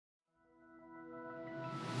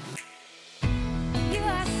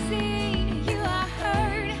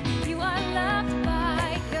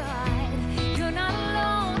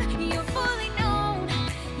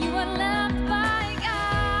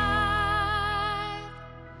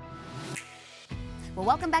Well,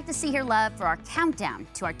 welcome back to See Hear Love for our countdown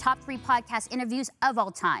to our top 3 podcast interviews of all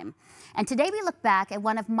time. And today we look back at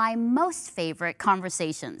one of my most favorite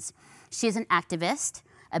conversations. She is an activist,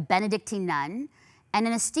 a benedictine nun, and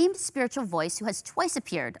an esteemed spiritual voice who has twice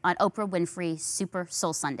appeared on Oprah Winfrey's Super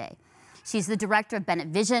Soul Sunday. She's the director of Bennett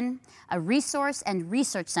Vision, a resource and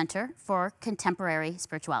research center for contemporary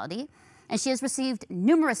spirituality. And she has received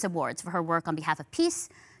numerous awards for her work on behalf of peace,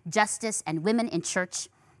 justice, and women in church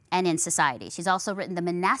and in society. She's also written The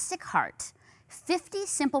Monastic Heart, 50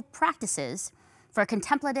 Simple Practices for a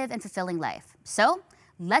Contemplative and Fulfilling Life. So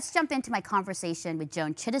let's jump into my conversation with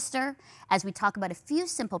Joan Chittister as we talk about a few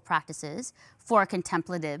simple practices for a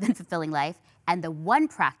contemplative and fulfilling life and the one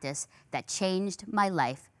practice that changed my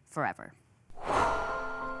life forever.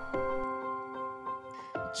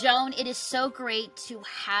 Joan, it is so great to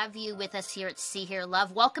have you with us here at See Hear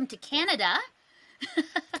Love. Welcome to Canada.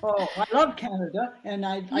 Oh, I love Canada, and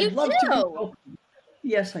I'd love to be.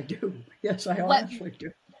 Yes, I do. Yes, I honestly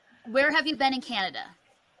do. Where have you been in Canada?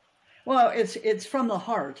 Well, it's from the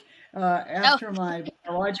heart. After my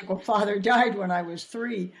biological father died when I was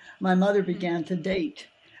 3, my mother began to date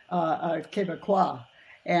a Quebecois,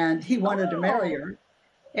 and he wanted to marry her,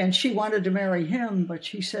 and she wanted to marry him, but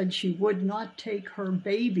she said she would not take her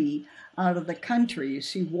baby out of the country. You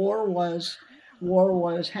see, war was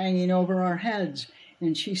hanging over our heads.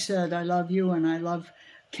 And she said, I love you and I love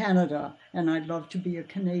Canada and I'd love to be a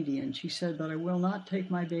Canadian. She said, but I will not take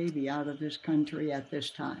my baby out of this country at this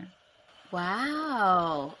time.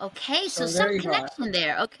 Wow. Okay. So some connection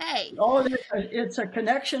there. Okay. Oh, it's a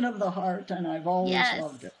connection of the heart, and I've always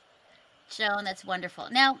loved it. Joan, that's wonderful.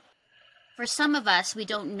 Now, for some of us, we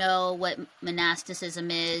don't know what monasticism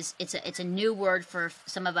is. It's a new word for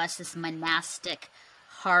some of us, this monastic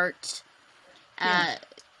heart. Yes.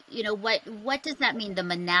 You know, what does that mean, the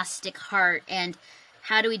monastic heart, and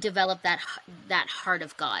how do we develop that heart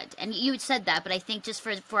of God? And you had said that, but I think just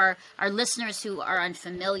for our listeners who are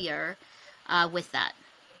unfamiliar with that.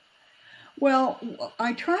 Well,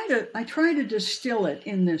 I try to distill it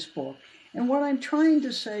in this book, and what I'm trying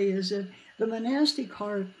to say is that the monastic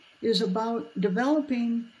heart is about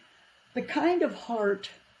developing the kind of heart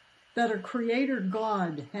that a creator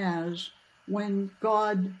God has when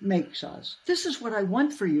God makes us. This is what I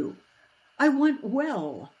want for you. I want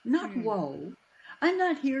well, not woe. I'm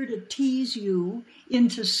not here to tease you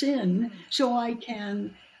into sin so I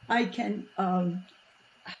can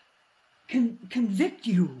convict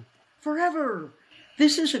you forever.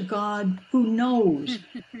 This is a God who knows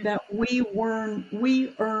that we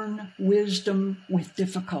earn wisdom with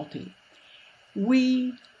difficulty.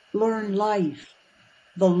 We learn life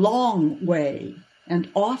the long way, and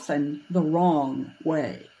often the wrong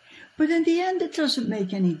way. But in the end, it doesn't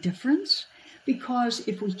make any difference, because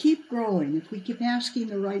if we keep growing, if we keep asking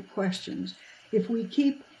the right questions, if we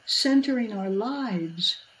keep centering our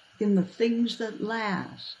lives in the things that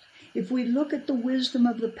last, if we look at the wisdom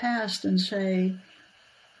of the past and say,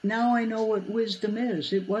 now I know what wisdom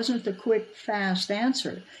is. It wasn't the quick, fast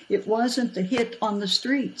answer. It wasn't the hit on the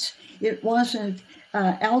streets. It wasn't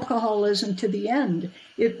alcoholism to the end.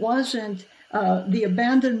 It wasn't the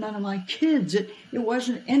abandonment of my kids. It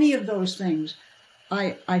wasn't any of those things.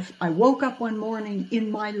 I woke up one morning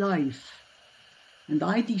in my life and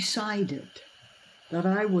I decided that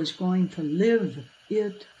I was going to live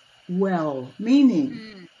it well,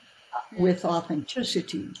 meaning with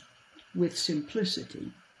authenticity, with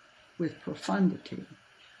simplicity, with profundity.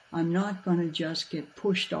 I'm not going to just get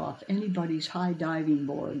pushed off anybody's high diving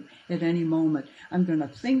board at any moment. I'm going to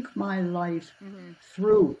think my life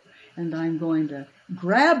through, and I'm going to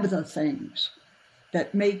grab the things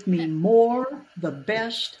that make me more the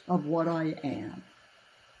best of what I am.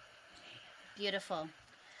 Beautiful.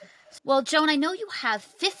 Well, Joan, I know you have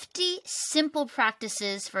 50 simple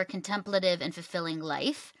practices for a contemplative and fulfilling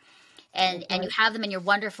life, and you have them in your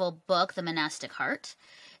wonderful book, The Monastic Heart.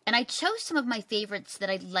 And I chose some of my favorites that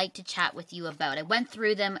I'd like to chat with you about. I went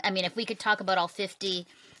through them. I mean, if we could talk about all 50,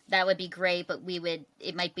 that would be great, but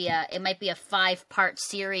it might be a 5-part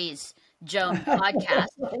series, Joan podcast.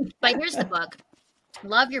 But here's the book.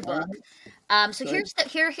 Love your book. So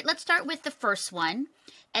let's start with the first one.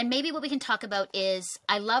 And maybe what we can talk about is,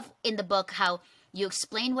 I love in the book how you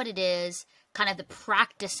explain what it is, kind of the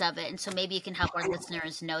practice of it. And so maybe you can help our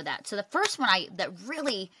listeners know that. So the first one that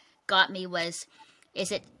really got me was, is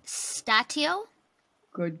it statio?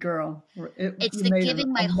 Good girl. It's the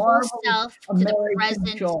giving my whole self to the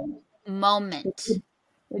present moment.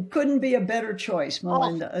 It couldn't be a better choice,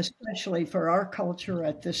 Melinda, especially for our culture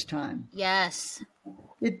at this time. Yes.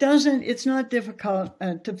 It's not difficult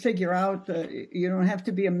to figure out. You don't have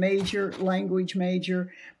to be a language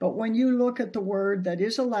major, but when you look at the word that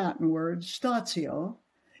is a Latin word, statio,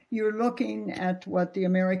 you're looking at what the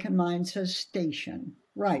American mind says, station,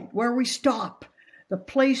 right, where we stop, the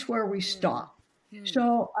place where we stop.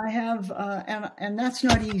 So I have, and that's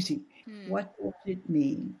not easy. What does it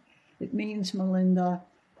mean? It means, Melinda,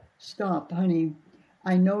 stop, honey.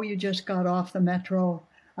 I know you just got off the metro.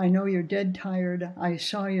 I know you're dead tired. I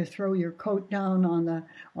saw you throw your coat down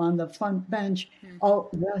on the front bench. Oh,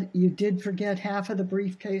 you did forget half of the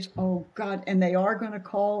briefcase. Oh God! And they are going to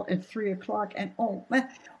call at 3:00. And oh man,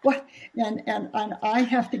 what? And I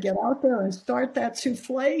have to get out there and start that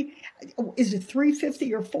souffle. Is it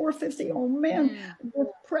 350 or 450? Oh man! Just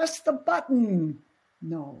press the button.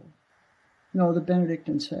 No, the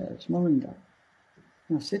Benedictine says, Melinda,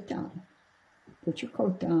 now sit down. Put your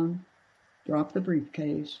coat down. Drop the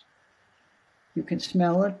briefcase. You can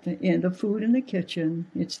smell it in the food in the kitchen.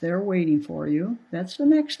 It's there waiting for you. That's the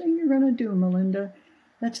next thing you're going to do, Melinda.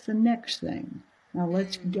 That's the next thing. Now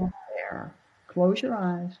let's get there. Close your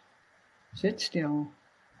eyes. Sit still.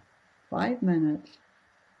 5 minutes.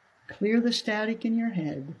 Clear the static in your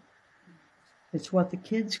head. It's what the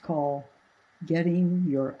kids call getting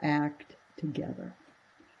your act together.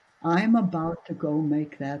 I'm about to go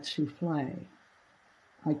make that souffle.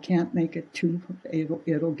 I can't make it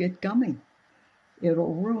it'll get gummy.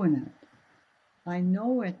 It'll ruin it. I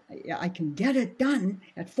know it. I can get it done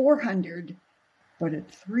at 400, but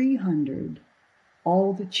at 300,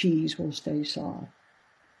 all the cheese will stay soft.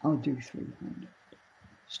 I'll do 300.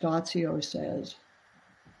 Stazio says,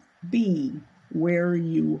 be where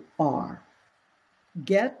you are.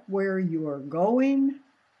 Get where you are going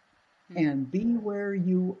and be where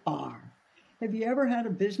you are. Have you ever had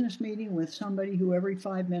a business meeting with somebody who every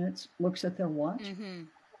 5 minutes looks at their watch?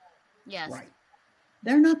 Yes. Right.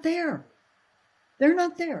 They're not there. They're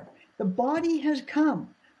not there. The body has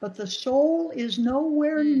come, but the soul is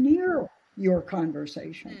nowhere near your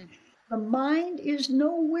conversation. The mind is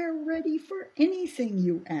nowhere ready for anything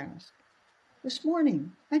you ask. This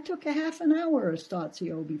morning, I took a half an hour of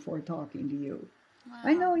Stazio before talking to you. Wow.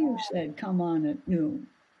 I know you said come on at noon.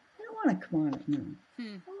 I don't want to come on at noon.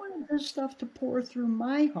 I wanted this stuff to pour through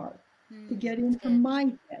my heart, to get into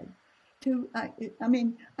my head. I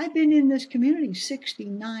mean, I've been in this community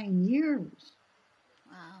 69 years.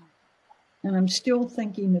 Wow. And I'm still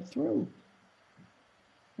thinking it through.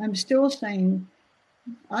 I'm still saying,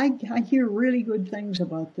 I hear really good things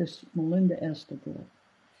about this Melinda Esteville.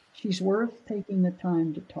 She's worth taking the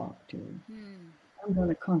time to talk to. I'm going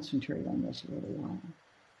to concentrate on this a little while.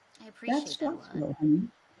 I appreciate that. Honey.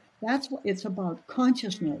 That's what it's about,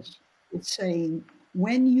 consciousness. It's saying,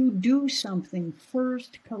 when you do something,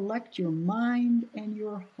 first collect your mind and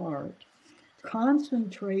your heart.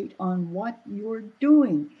 Concentrate on what you're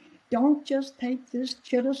doing. Don't just take this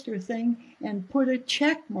Chittister thing and put a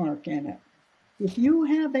check mark in it. If you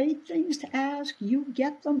have 8 things to ask, you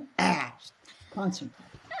get them asked. Concentrate.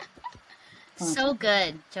 So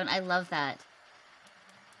good, Joan. I love that.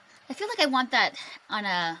 I feel like I want that on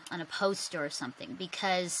a poster or something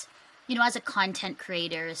because, you know, as a content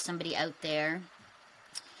creator, as somebody out there,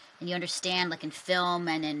 and you understand, like in film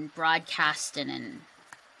and in broadcast and in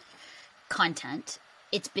content,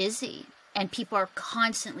 it's busy and people are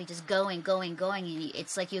constantly just going, and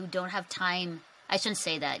it's like you don't have time. I shouldn't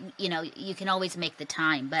say that. You know, you can always make the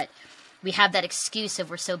time, but we have that excuse of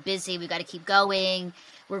we're so busy, we got to keep going.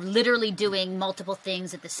 We're literally doing multiple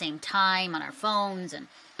things at the same time on our phones,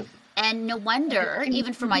 and no wonder,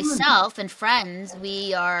 even for myself and friends,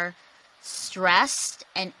 we are stressed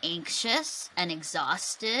and anxious and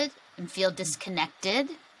exhausted and feel disconnected.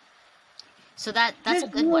 So that's a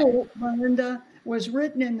good one. Melinda, was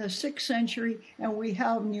written in the 6th century, and we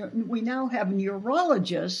now have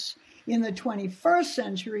neurologists in the 21st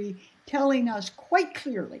century telling us quite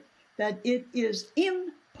clearly that it is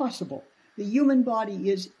impossible. The human body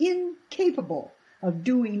is incapable of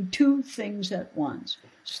doing 2 things at once.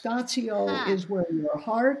 Stazio is where your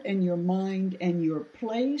heart and your mind and your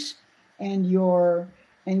place and your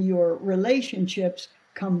relationships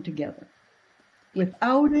come together.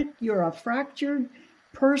 Without it, you're a fractured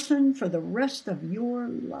person for the rest of your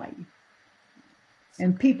life.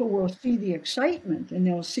 And people will see the excitement, and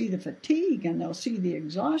they'll see the fatigue, and they'll see the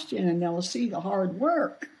exhaustion, and they'll see the hard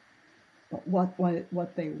work. But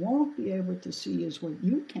what they won't be able to see is what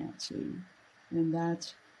you can't see. And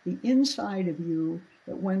that's the inside of you,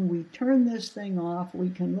 that when we turn this thing off, we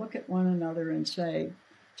can look at one another and say,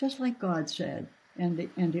 just like God said, and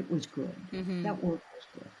it was good. Mm-hmm. That work was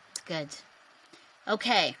good. Good.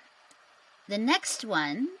 Okay. The next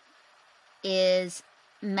one is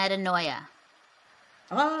metanoia?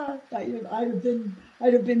 I'd have been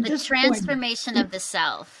The disappointed. transformation of the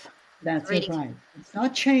self. That's it, right. It's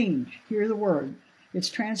not change. Hear the word. It's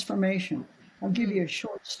transformation. I'll give you a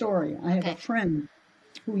short story. I have a friend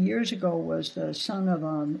who years ago was the son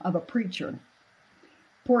of a preacher.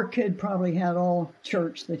 Poor kid probably had all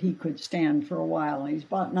church that he could stand for a while. He's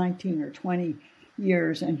about 19 or 20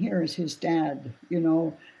 years, and here is his dad,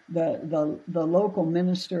 the local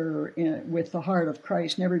minister with the heart of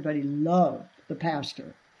Christ, and everybody loved the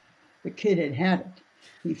pastor. The kid had it.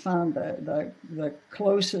 He found the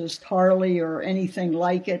closest Harley or anything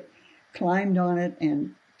like it, climbed on it,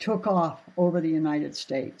 and took off over the United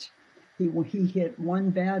States. He hit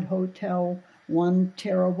one bad hotel, one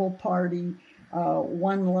terrible party,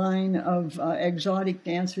 one line of exotic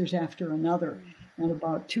dancers after another. And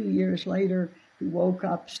about 2 years later, he woke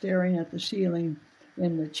up staring at the ceiling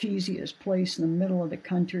in the cheesiest place in the middle of the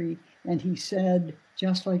country, and he said,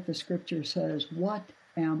 just like the scripture says, "What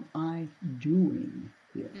am I doing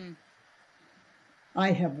here?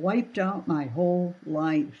 I have wiped out my whole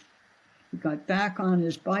life." He got back on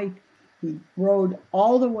his bike. He rode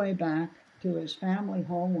all the way back to his family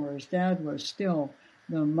home where his dad was still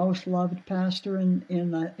the most loved pastor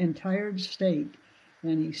in the entire state.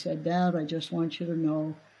 And he said, "Dad, I just want you to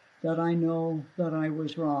know that I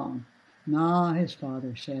was wrong." "Nah," his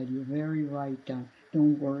father said, "you're very right.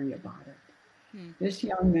 Don't worry about it." This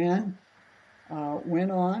young man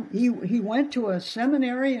went on. He went to a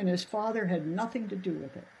seminary, and his father had nothing to do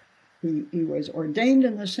with it. He was ordained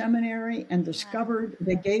in the seminary and discovered,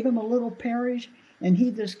 they gave him a little parish, and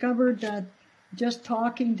he discovered that just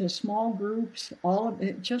talking to small groups, all of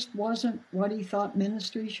it just wasn't what he thought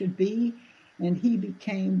ministry should be. And he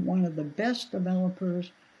became one of the best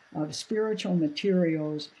developers of spiritual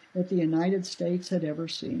materials that the United States had ever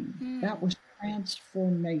seen. That was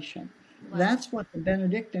transformation. Wow. That's what the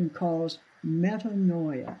Benedictine calls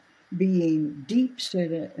metanoia, being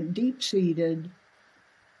deep-seated,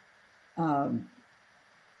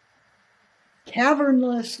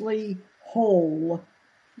 cavernlessly whole,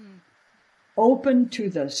 open to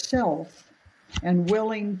the self, and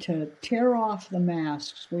willing to tear off the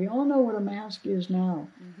masks. We all know what a mask is now.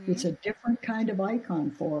 It's a different kind of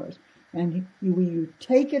icon for us. And you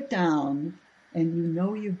take it down, and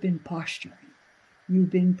you've been posturing.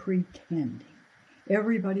 You've been pretending.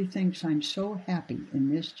 Everybody thinks I'm so happy in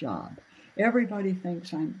this job. Everybody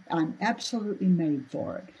thinks I'm absolutely made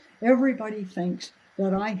for it. Everybody thinks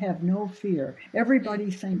that I have no fear. Everybody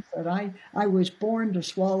thinks that I was born to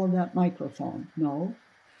swallow that microphone. No.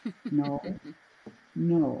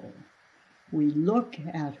 We look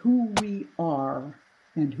at who we are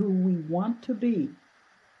and who we want to be,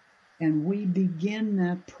 and we begin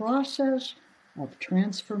that process of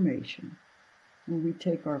transformation. And we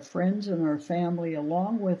take our friends and our family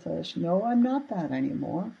along with us. No, I'm not that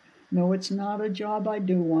anymore. No, it's not a job I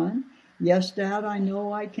do one. Yes, Dad, I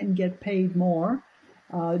know I can get paid more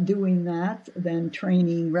doing that than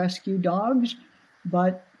training rescue dogs,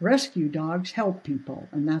 but rescue dogs help people,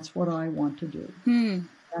 and that's what I want to do.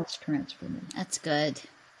 That's transformation. That's good.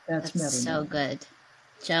 That's so good.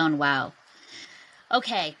 Joan, wow.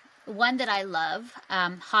 Okay, one that I love,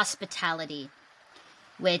 hospitality,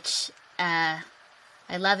 which I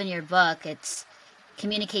love in your book. It's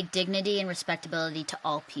communicate dignity and respectability to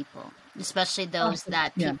all people, especially those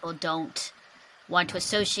that people don't want to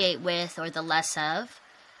associate with or the less of.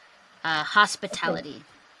 Hospitality. Okay.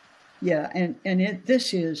 Yeah, and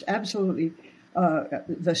this is absolutely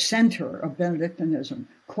the center of Benedictinism,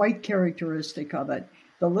 quite characteristic of it.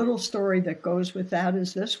 The little story that goes with that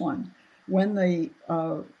is this one. When the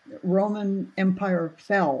Roman Empire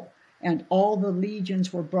fell and all the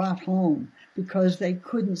legions were brought home because they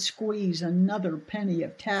couldn't squeeze another penny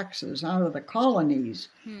of taxes out of the colonies,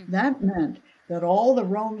 that meant that all the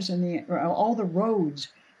roads in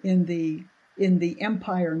the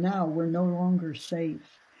empire now were no longer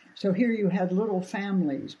safe. So here you had little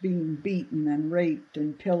families being beaten and raped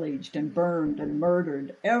and pillaged and burned and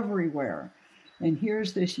murdered everywhere. And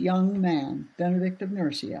here's this young man, Benedict of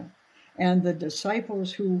Nursia, and the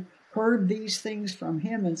disciples who heard these things from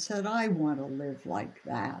him and said, "I want to live like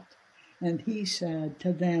that." And he said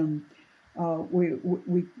to them,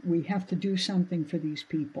 we have to do something for these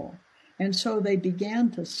people. And so they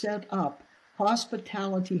began to set up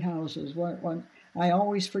hospitality houses. I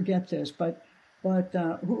always forget this, but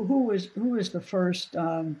who was the first?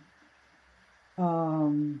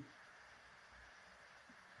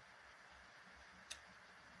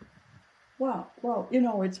 Well,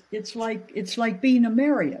 it's like being a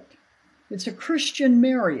Marriott. It's a Christian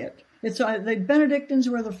Marriott. The Benedictines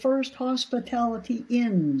were the first hospitality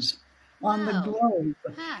inns on the Wow. globe.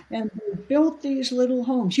 Huh. And they built these little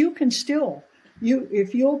homes. You can still,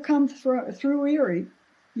 if you'll come through Erie,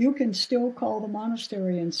 you can still call the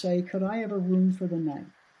monastery and say, could I have a room for the night?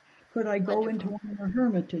 Could I go into Wonderful. one of the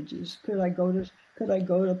hermitages? Could I go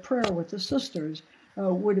to prayer with the sisters?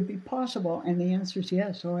 Would it be possible? And the answer is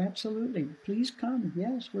yes. Oh, absolutely. Please come.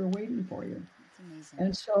 Yes, we're waiting for you. That's amazing.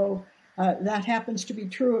 And so that happens to be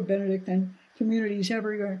true of Benedictine communities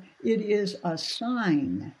everywhere. It is a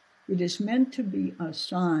sign. It is meant to be a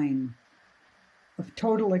sign of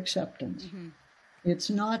total acceptance. Mm-hmm. It's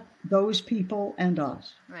not those people and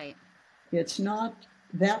us. Right. It's not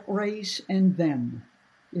that race and them.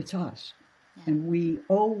 It's us. Yeah. And we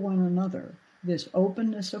owe one another this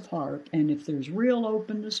openness of heart. And if there's real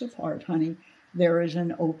openness of heart, honey, there is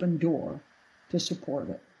an open door to support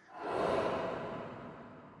it.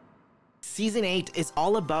 Season 8 is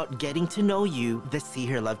all about getting to know you, the See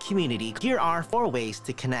Her Love community. Here are 4 ways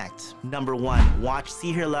to connect. Number 1, watch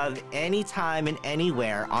See Her Love anytime and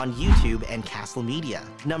anywhere on YouTube and Castle Media.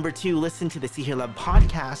 Number 2, listen to the See Her Love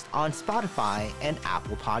podcast on Spotify and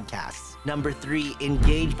Apple Podcasts. Number 3,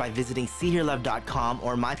 engage by visiting seeherlove.com,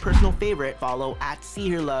 or my personal favorite, follow at See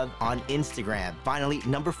Her Love on Instagram. Finally,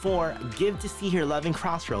 number 4, give to See Her Love in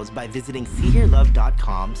Crossroads by visiting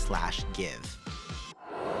seeherlove.com/give.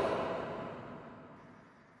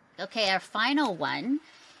 Okay, our final one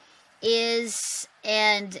is,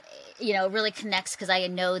 and really connects because I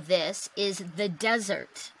know this, is the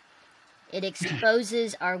desert. It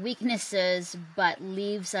exposes our weaknesses, but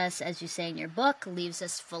leaves us, as you say in your book, leaves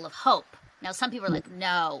us full of hope. Now, some people are like,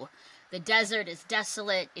 no, the desert is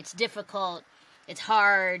desolate, it's difficult, it's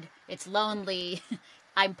hard, it's lonely,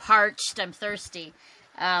 I'm parched, I'm thirsty.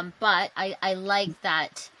 But I like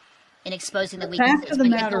that in exposing the weaknesses. The fact of the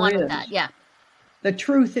matter is, that. Yeah. The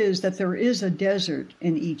truth is that there is a desert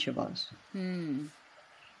in each of us.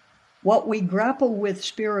 What we grapple with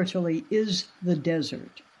spiritually is the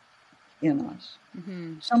desert in us.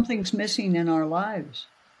 Mm-hmm. Something's missing in our lives.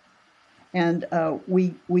 And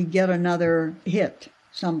we get another hit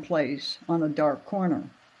someplace on a dark corner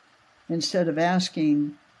instead of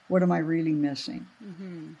asking, what am I really missing?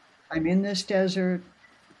 Mm-hmm. I'm in this desert.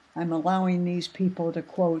 I'm allowing these people to,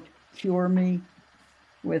 quote, cure me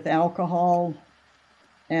with alcohol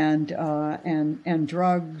and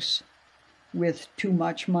drugs, with too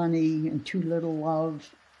much money and too little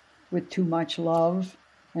love, with too much love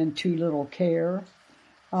and too little care.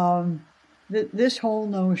 This whole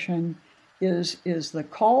notion is the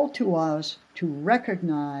call to us to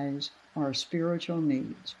recognize our spiritual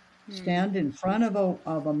needs. Stand in front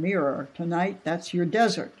of a mirror tonight, that's your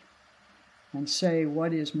desert, and say,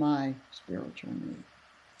 what is my spiritual need?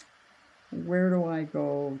 Where do I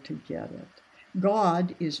go to get it?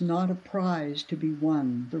 God is not a prize to be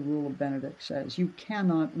won, the Rule of Benedict says. You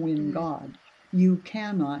cannot win God. You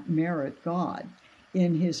cannot merit God.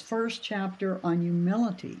 In his first chapter on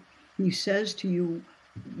humility, he says to you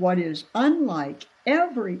what is unlike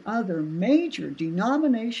every other major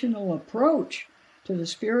denominational approach to the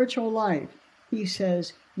spiritual life. He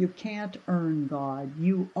says, you can't earn God.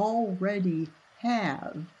 You already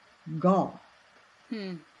have God.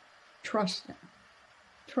 Trust that.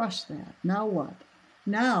 Trust that. Now what?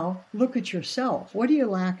 Now look at yourself. What do you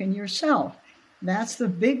lack in yourself? That's the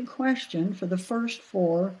big question for the first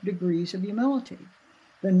 4 degrees of humility.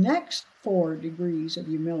 The next 4 degrees of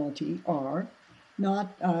humility are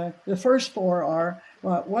not, the first 4 are,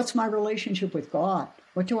 what's my relationship with God?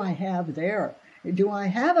 What do I have there? Do I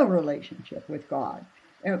have a relationship with God?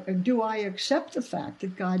 Do I accept the fact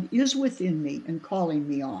that God is within me and calling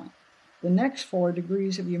me on? The next 4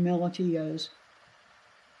 degrees of humility is,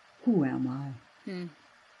 who am I?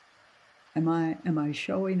 Am I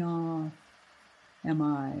showing off? Am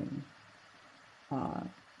I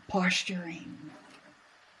posturing?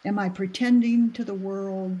 Am I pretending to the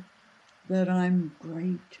world that I'm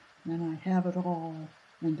great and I have it all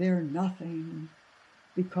and they're nothing?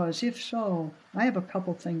 Because if so, I have a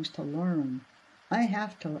couple things to learn. I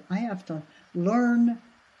have to learn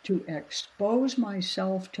to expose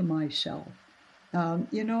myself to myself. In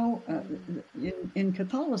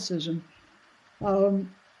Catholicism,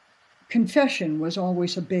 confession was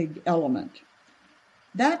always a big element.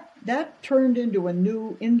 That turned into a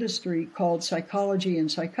new industry called psychology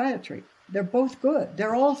and psychiatry. They're both good.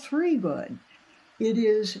 They're all 3 good.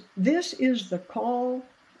 This is the call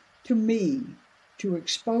to me to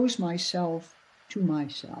expose myself to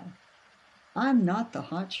myself. I'm not the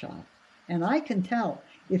hotshot, and I can tell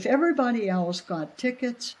if everybody else got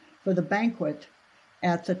tickets for the banquet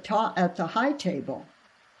at the high table,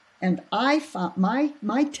 and I found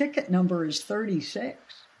my ticket number is 36,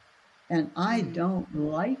 and I don't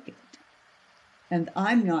like it. and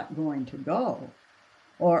I'm not going to go,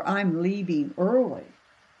 or I'm leaving early,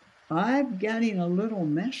 I'm getting a little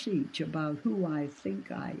message about who I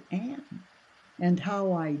think I am and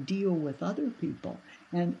how I deal with other people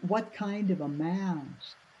and what kind of a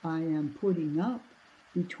mask I am putting up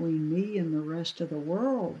between me and the rest of the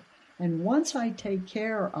world. And once I take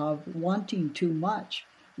care of wanting too much,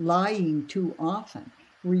 lying too often,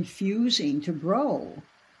 refusing to grow,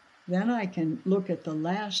 then I can look at the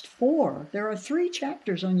last 4. There are 3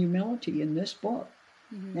 chapters on humility in this book.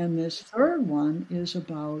 Mm-hmm. And this third one is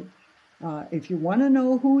about, if you want to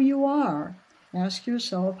know who you are, ask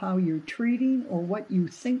yourself how you're treating or what you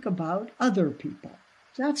think about other people.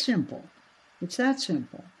 It's that simple. It's that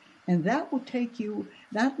simple. And that will take you,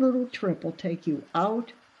 that little trip will take you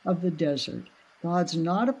out of the desert. God's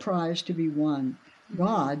not a prize to be won.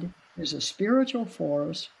 God is a spiritual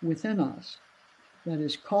force within us that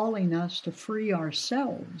is calling us to free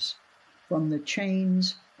ourselves from the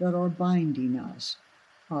chains that are binding us,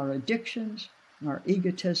 our addictions, our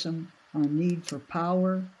egotism, our need for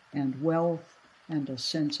power and wealth and a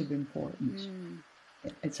sense of importance.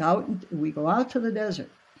 It's out, we go out to the desert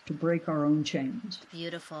to break our own chains.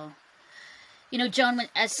 Beautiful. You know, Joan,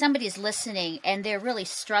 as somebody is listening and they're really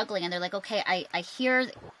struggling and they're like, okay, I hear,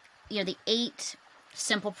 the 8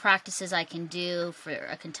 simple practices I can do for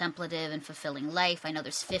a contemplative and fulfilling life. I know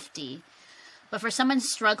there's 50. But for someone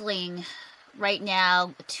struggling right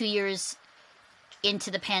now, 2 years into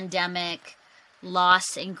the pandemic,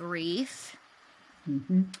 loss and grief,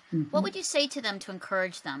 what would you say to them to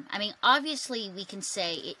encourage them? I mean, obviously we can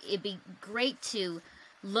say it'd be great to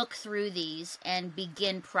look through these and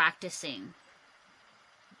begin practicing,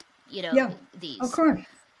 these. Of course.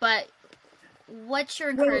 But what's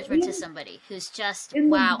your encouragement to somebody who's just,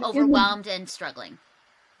 overwhelmed and struggling?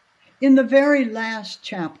 In the very last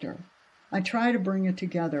chapter, I try to bring it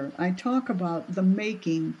together. I talk about the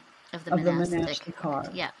making of the monastic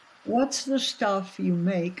heart. Yeah. What's the stuff you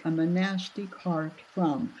make a monastic heart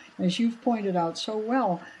from? As you've pointed out so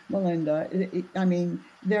well, Melinda,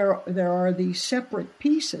 there are these separate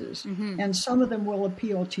pieces, and some of them will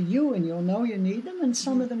appeal to you and you'll know you need them, and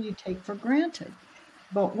some of them you take for granted.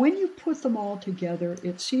 But when you put them all together,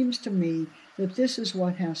 it seems to me that this is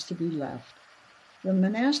what has to be left. The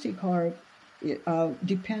monastic heart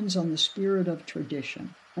depends on the spirit of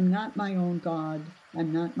tradition. I'm not my own God.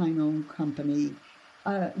 I'm not my own company.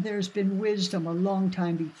 There's been wisdom a long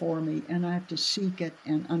time before me, and I have to seek it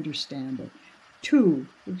and understand it. 2,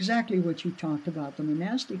 exactly what you talked about. The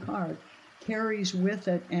monastic heart carries with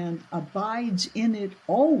it and abides in it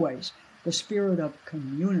always the spirit of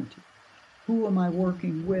community. Who am I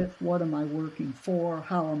working with? What am I working for?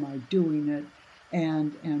 How am I doing it?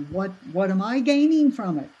 And what am I gaining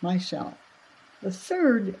from it? Myself. The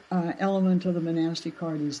third element of the monastic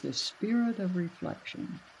heart is the spirit of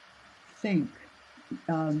reflection. Think.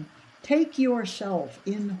 Take yourself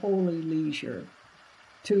in holy leisure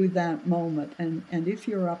to that moment. And if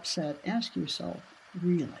you're upset, ask yourself,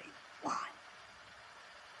 really, why?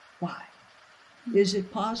 Why? Is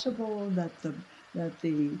it possible that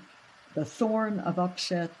the thorn of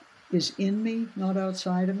upset is in me, not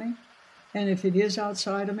outside of me? And if it is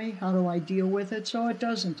outside of me, how do I deal with it so it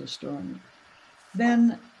doesn't destroy me?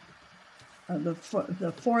 Then the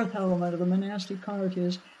fourth element of the monastic heart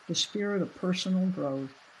is the spirit of personal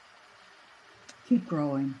growth. Keep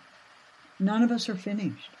growing. None of us are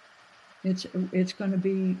finished. It's going to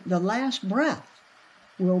be the last breath.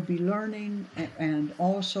 We'll be learning and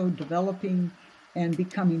also developing and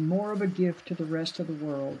becoming more of a gift to the rest of the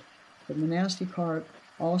world. The monastic heart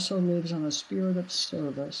also lives on a spirit of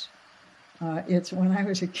service. It's when I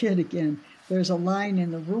was a kid again, there's a line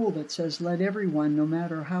in the rule that says, let everyone, no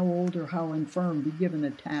matter how old or how infirm, be given a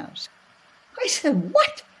task. I said,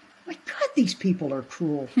 what? My God, these people are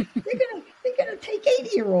cruel. They're gonna take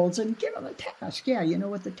 80-year-olds and give them a task. Yeah, you know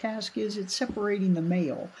what the task is? It's separating the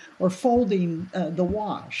mail or folding the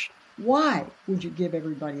wash. Why would you give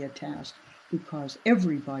everybody a task? Because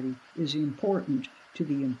everybody is important to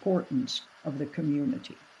the importance of the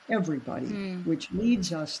community. Everybody, which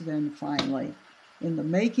leads us then finally in the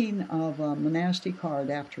making of a monastic heart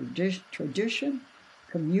after tradition,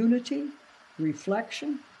 community,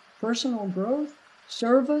 reflection, personal growth,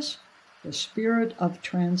 service, the spirit of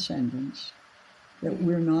transcendence, that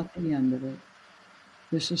we're not the end of it.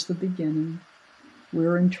 This is the beginning.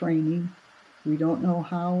 We're in training. We don't know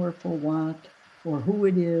how or for what or who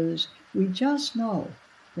it is. We just know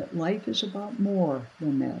that life is about more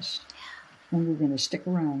than this. And we're going to stick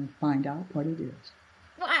around and find out what it is.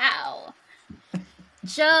 Wow.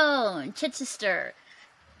 Joan Chittister.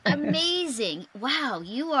 Amazing. Wow,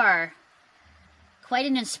 you are quite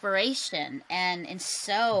an inspiration. And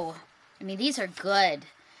so, I mean, these are good.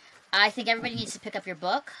 I think everybody needs to pick up your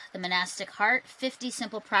book, The Monastic Heart, 50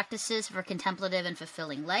 Simple Practices for a Contemplative and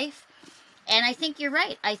Fulfilling Life. And I think you're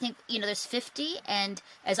right. I think, there's 50. And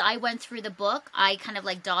as I went through the book, I kind of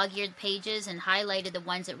like dog-eared pages and highlighted the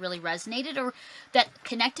ones that really resonated or that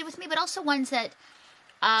connected with me, but also ones that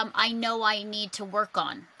I know I need to work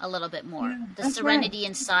on a little bit more. Yeah, the that's serenity right.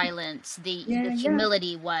 and silence, the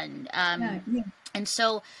humility one. And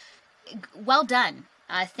so, well done.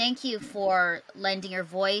 Thank you for lending your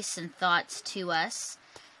voice and thoughts to us,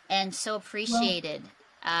 and so appreciated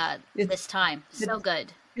this time. So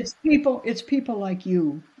good. It's people like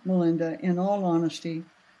you, Melinda, in all honesty,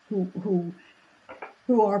 who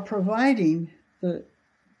are providing the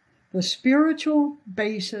spiritual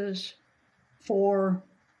basis for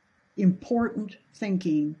important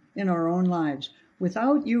thinking in our own lives.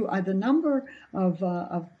 Without you, the number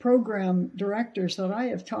of program directors that I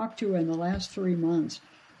have talked to in the last 3 months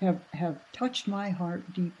have touched my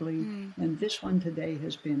heart deeply, and this one today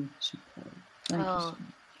has been superb. Thank you so much.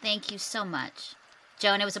 Thank you so much.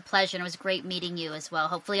 Joan, it was a pleasure, and it was great meeting you as well.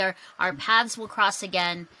 Hopefully our paths will cross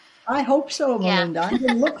again. I hope so, Melinda. I'm going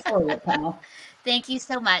to look for it, pal. Thank you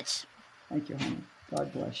so much. Thank you, honey.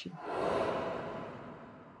 God bless you.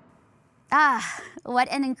 What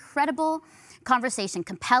an incredible conversation,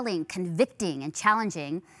 compelling, convicting, and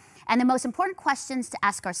challenging. And the most important questions to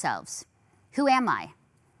ask ourselves: who am I?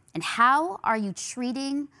 And how are you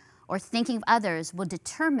treating or thinking of others will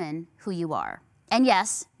determine who you are. And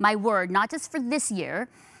yes, my word, not just for this year,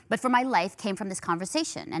 but for my life, came from this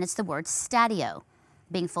conversation. And it's the word stadio,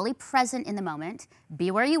 being fully present in the moment,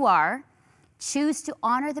 be where you are, choose to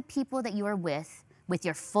honor the people that you are with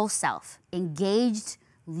your full self, engaged,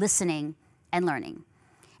 listening, and learning.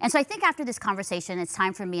 And so I think after this conversation, it's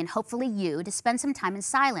time for me and hopefully you to spend some time in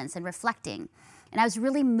silence and reflecting. And I was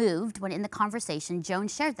really moved when in the conversation, Joan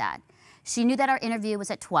shared that. She knew that our interview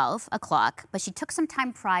was at 12 o'clock, but she took some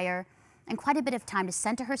time prior and quite a bit of time to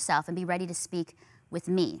center herself and be ready to speak with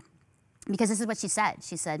me. Because this is what she said.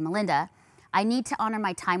 She said, Melinda, I need to honor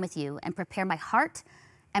my time with you and prepare my heart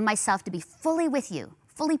and myself to be fully with you,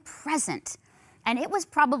 fully present. And it was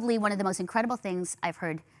probably one of the most incredible things I've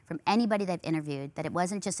heard from anybody that I've interviewed, that it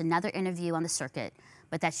wasn't just another interview on the circuit,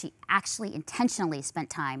 but that she actually intentionally spent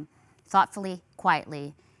time, thoughtfully,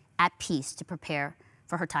 quietly, at peace to prepare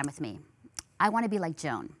for her time with me. I want to be like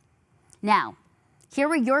Joan. Now, here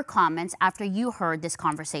were your comments after you heard this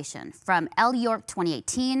conversation. From L. York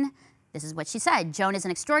 2018, this is what she said. Joan is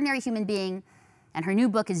an extraordinary human being, and her new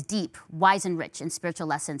book is deep, wise, and rich in spiritual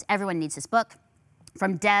lessons. Everyone needs this book.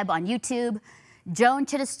 From Deb on YouTube, Joan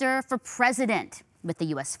Chittister for president with the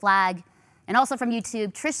US flag. And also from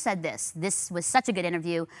YouTube, Trish said this. This was such a good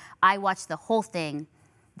interview. I watched the whole thing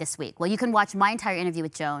this week. Well, you can watch my entire interview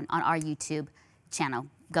with Joan on our YouTube channel.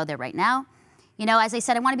 Go there right now. You know, as I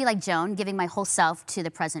said, I want to be like Joan, giving my whole self to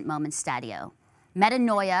the present moment stadio.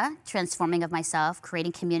 Metanoia, transforming of myself,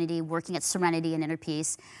 creating community, working at serenity and inner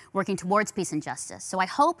peace, working towards peace and justice. So I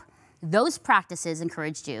hope those practices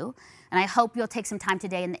encouraged you, and I hope you'll take some time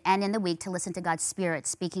today and in the week to listen to God's Spirit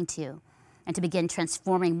speaking to you and to begin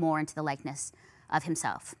transforming more into the likeness of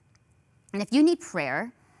Himself. And if you need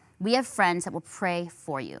prayer, we have friends that will pray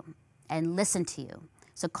for you and listen to you.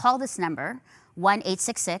 So call this number,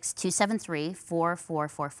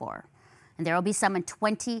 1-866-273-4444. And there will be someone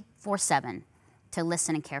 24/7 to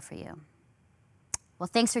listen and care for you. Well,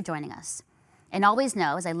 thanks for joining us. And always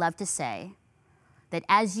know, as I love to say, that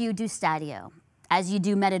as you do stadio, as you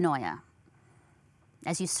do metanoia,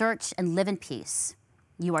 as you search and live in peace,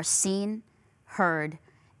 you are seen, heard,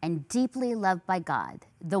 and deeply loved by God,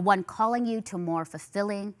 the one calling you to a more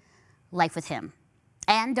fulfilling life with Him.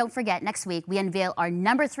 And don't forget, next week, we unveil our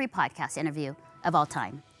 #3 podcast interview of all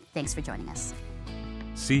time. Thanks for joining us.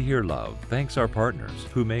 See Hear Love thanks our partners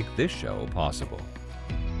who make this show possible.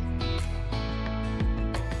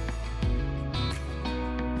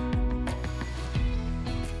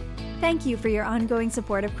 Thank you for your ongoing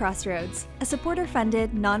support of Crossroads, a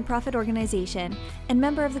supporter-funded, nonprofit organization and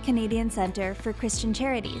member of the Canadian Centre for Christian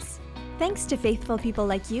Charities. Thanks to faithful people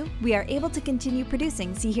like you, we are able to continue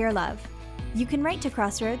producing See Hear Love. You can write to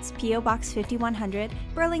Crossroads, P.O. Box 5100,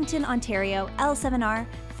 Burlington, Ontario, L7R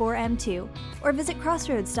 4M2, or visit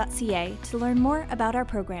crossroads.ca to learn more about our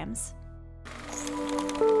programs.